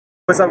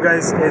What's up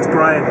guys, it's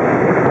Brian.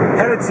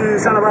 Headed to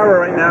Santa Barbara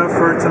right now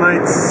for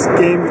tonight's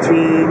game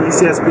between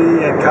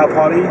UCSB and Cal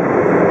Poly.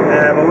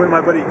 I'm with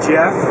my buddy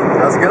Jeff.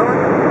 How's it going?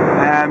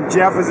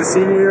 Jeff was a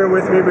senior year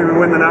with me when we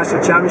won the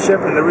national championship,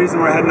 and the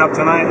reason we're heading up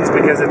tonight is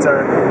because it's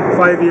our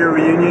 5-year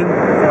reunion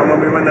from when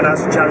we won the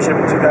national championship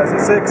in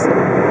 2006.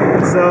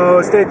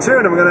 So stay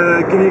tuned, I'm going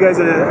to give you guys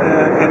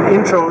an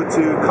intro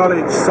to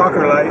college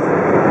soccer life,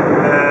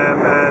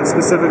 and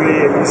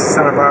specifically at UC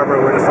Santa Barbara,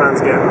 where the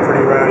fans get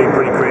pretty rowdy,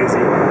 pretty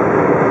crazy.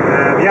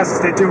 Yeah, so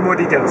stay tuned for more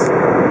details.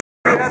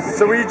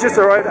 So we just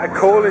arrived at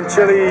cold and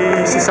chilly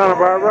UC Santa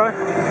Barbara.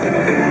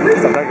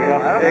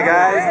 Hey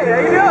guys, how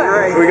you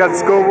doing? We got the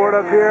scoreboard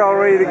up here all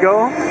ready to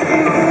go.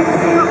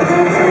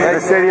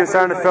 The stadium's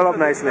starting to fill up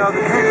nicely. No, the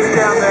drink's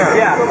down there.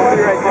 Yeah,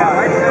 right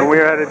down. And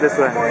we're headed this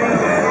way.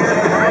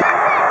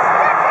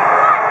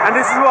 And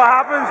this is what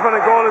happens when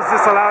a goal is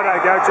disallowed at a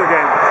Gaucho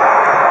game.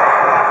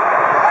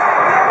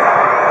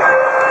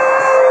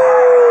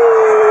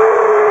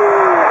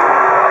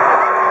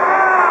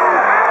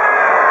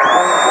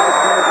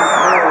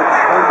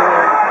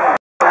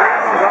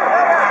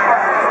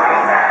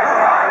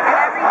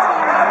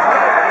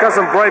 Got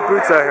some bright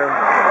boots out here.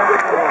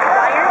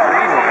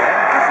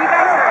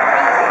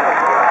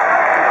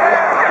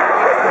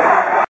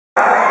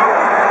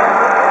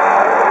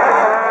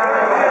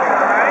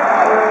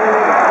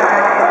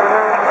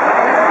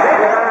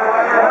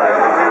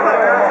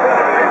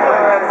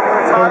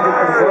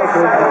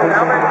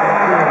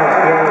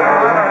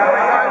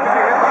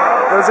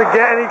 Does it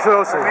get any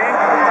closer?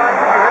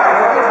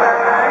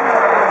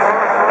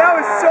 That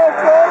was so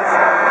close.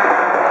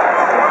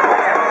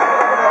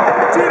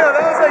 Gino,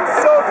 that was like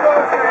so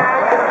close.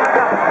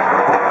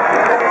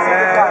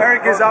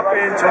 Eric is up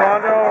in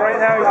Toronto right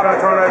now. He's on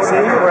Toronto FC,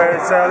 where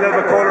it's a little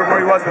bit colder than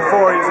where he was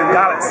before. He was in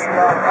Dallas.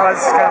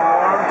 Dallas is kind of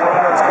warm.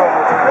 Toronto's cold.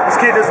 This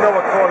kid doesn't know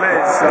what cold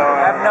is, so.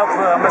 I have no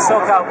clue. I'm a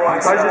SoCal boy.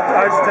 So. How's your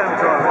time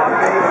in Toronto?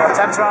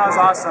 Time in Toronto is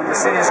awesome. The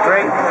city is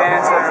great. The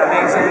fans are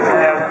amazing.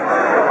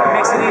 It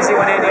makes it easy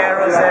when Andy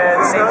Arrow's there.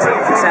 The same team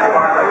from Santa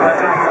Barbara,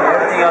 but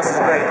everything else is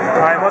great.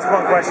 All right, what's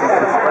one question?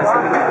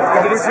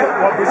 What boots you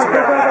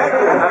wear?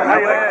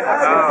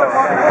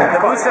 The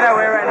boots that I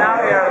wear right now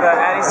are the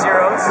Addy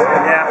Zeros.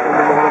 Yeah.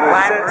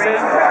 Lime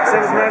green.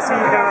 Same as Messi,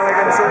 kind of like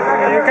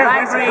you're kind of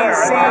Lime green,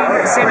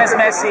 same as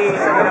Messi.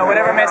 You know,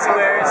 whatever Messi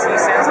wears, he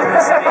sends them to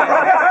me.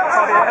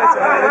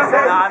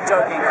 No, I'm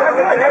joking.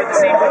 With the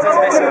same boots as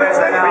Messi wears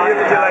right now. You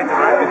like them,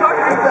 right?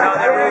 No,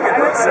 they're really good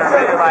boots. They're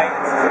really light.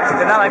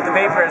 They're not like the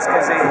Vapors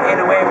because they, in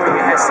a way, where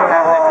you still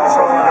have that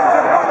control of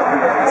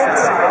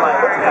it's super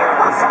light.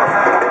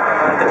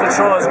 The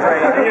control is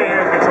great.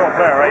 You're a control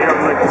player, right?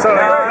 So,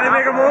 can you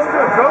make a move?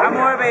 Go. I'm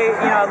more of a,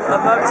 I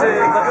love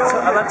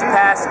to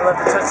pass, I love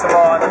to touch the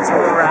ball, I love to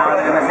move around,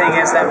 and the thing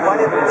is that if I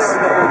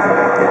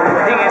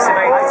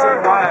turn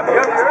one, I'm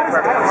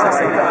perfect. That was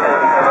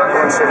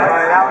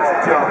a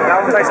joke.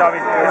 Thanks, Avi.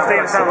 Let's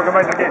take it down. We'll go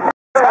back to the game.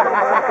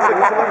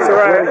 So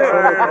we're in the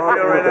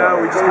field right now.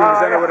 We just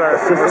presented with our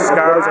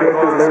scarves and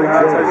goals and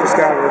scarves. How's your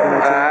scarf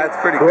looking? It's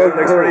pretty good.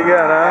 Looks pretty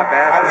good, huh?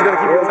 Is it going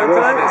to keep you warm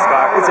tonight?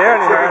 It's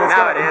airing here.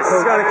 Now it is.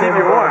 It's going to keep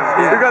you warm.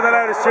 Who got the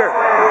loudest cheer?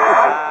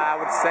 I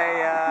would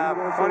say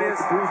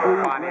Funniest.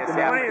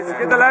 yeah. Funniest.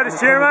 Get the loudest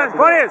cheer, man.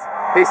 Funniest.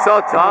 He's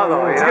so tall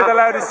though, you Let's know? get the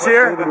loudest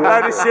cheer.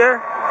 Loudest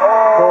cheer.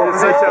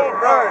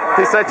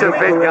 He's such a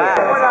big guy.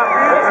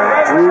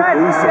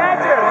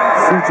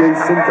 CJ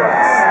Syntax.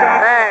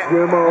 Hey,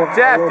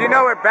 Jeff, do you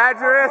know where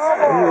Badger is?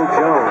 Neil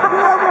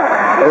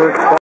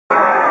Jones.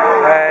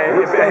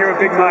 I hear a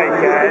Big Mike.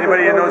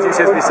 Anybody that knows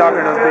UCSB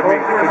soccer knows Big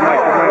Mike. Big Mike.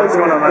 What's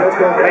going on, man?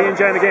 How are you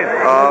enjoying the game?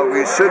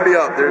 We should be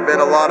up. There have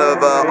been a lot of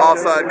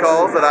offside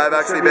calls that I've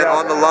actually been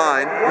on the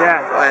line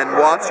and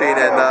watching,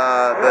 and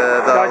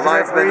the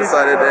linesman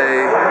decided,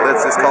 hey,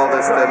 let's just call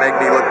this to make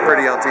me look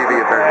pretty on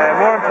TV,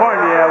 apparently. More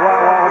importantly,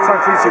 what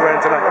soccer cleats you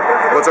wearing tonight?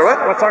 What's our what?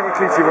 What soccer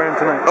cleats you wearing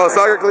tonight? Oh,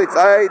 soccer cleats.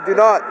 I do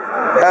not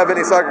have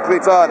any soccer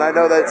cleats on. I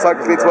know that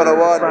Soccer Cleats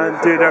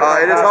 101. Dude,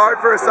 it is hard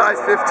for a size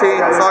 15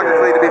 soccer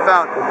cleat to be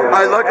found.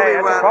 I luckily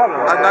went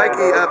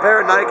a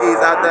pair of Nikes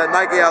at the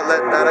Nike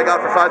outlet that I got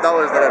for $5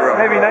 that I wrote.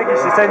 Maybe Nike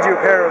should send you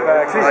a pair of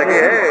cleats. Like,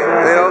 hey,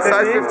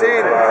 size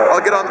 15.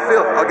 I'll get on the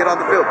field.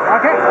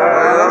 Okay.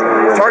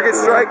 Target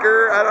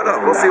striker. I don't know.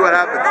 We'll see what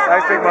happens.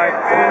 Thanks, Big Mike.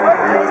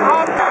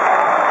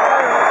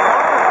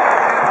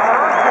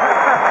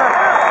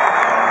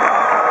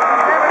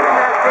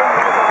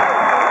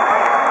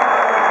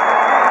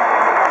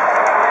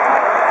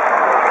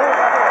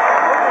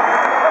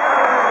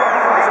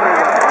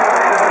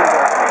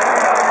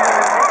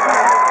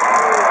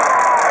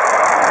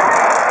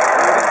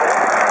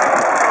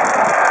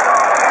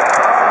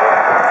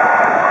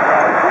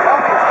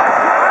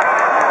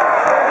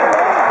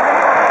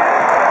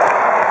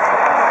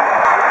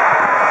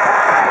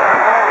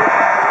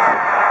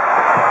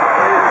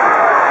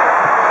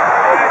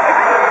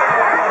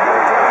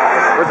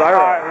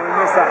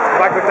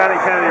 Back with Danny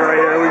Kennedy right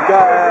here. We've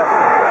got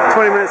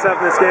 20 minutes left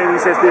in this game.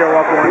 UCSB are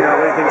up 1-0. What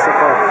do you think so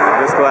far?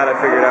 I'm just glad I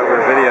figured out we're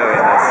videoing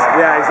this.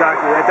 Yeah,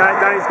 exactly.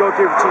 Danny's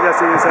goalkeeper for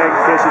Chivas, in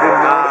case you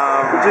didn't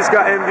know. We just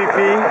got MVP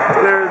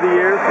Player of the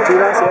Year for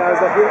Chivas. Yeah, how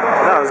was that for you?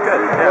 No, it was good.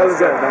 Yeah, it was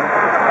good, man.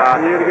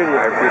 You had a good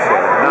year. I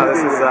appreciate it. No,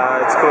 this is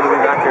it's cool to be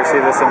back here,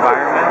 see this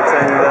environment,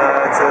 and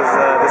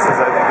this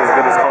is I think as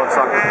good as college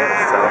soccer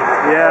is. So.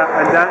 Yeah,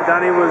 and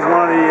Danny was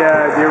one of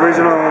the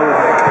original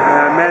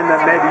men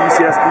that made the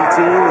UCSB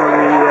team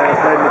when we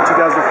played in the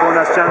 2004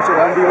 National Championship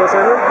on Divo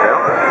Center.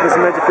 Yeah. Does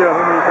it make you feel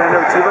home when you playing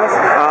over Chivas?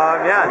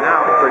 Yeah,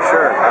 now for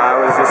sure. I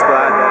was just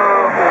glad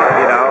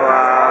that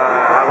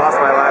I lost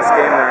my last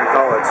game there in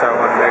college, so I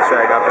wanted to make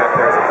sure I got back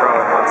there as a pro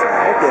and won some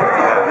games.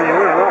 Yeah, you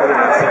won a lot of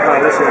games.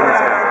 This year.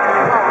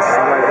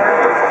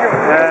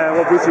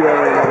 What boots you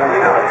over in?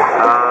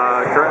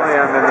 Currently,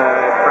 I'm in the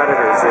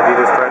Predators, the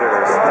Adidas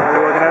Predators. They're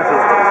working out for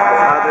you.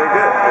 They're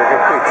good. They're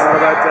good cleats. What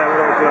about gloves?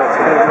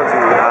 What kind of gloves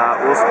are you?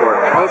 Woolsport.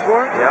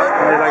 Woolsport? Yep.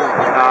 How do you like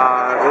them?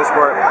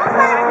 Woolsport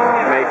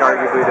make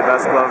arguably the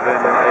best glove in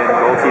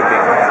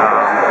goalkeeping.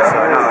 So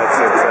no, it's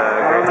a great.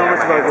 I don't know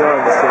much about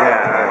gloves. So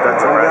yeah,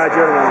 that's I'm glad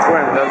you're the one that's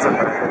wearing them. That's a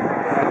fact.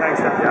 Thanks,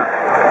 Dan. Yeah.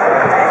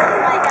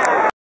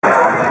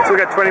 So we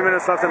got 20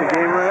 minutes left in the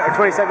game,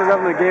 20 seconds left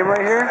in the game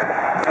right here.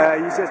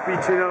 UCSB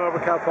 2-0 over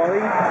Cal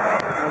Poly,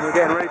 and we're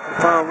getting ready for the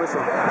final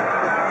whistle.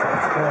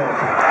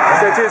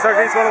 Stay tuned to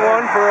Arcades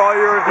 101 for all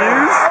your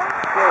reviews.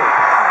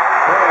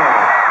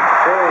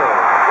 4,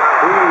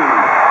 3,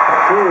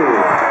 2,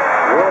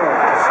 1.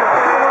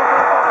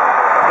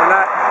 And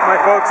that, my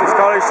folks, is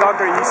college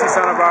soccer at UC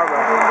Santa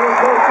Barbara.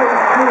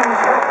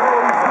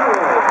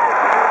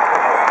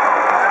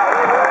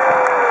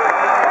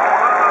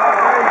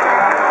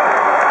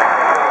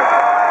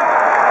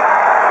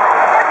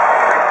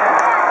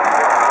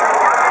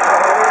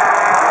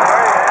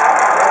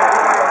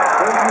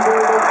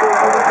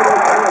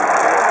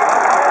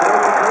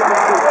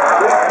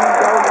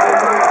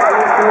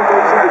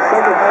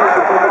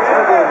 Second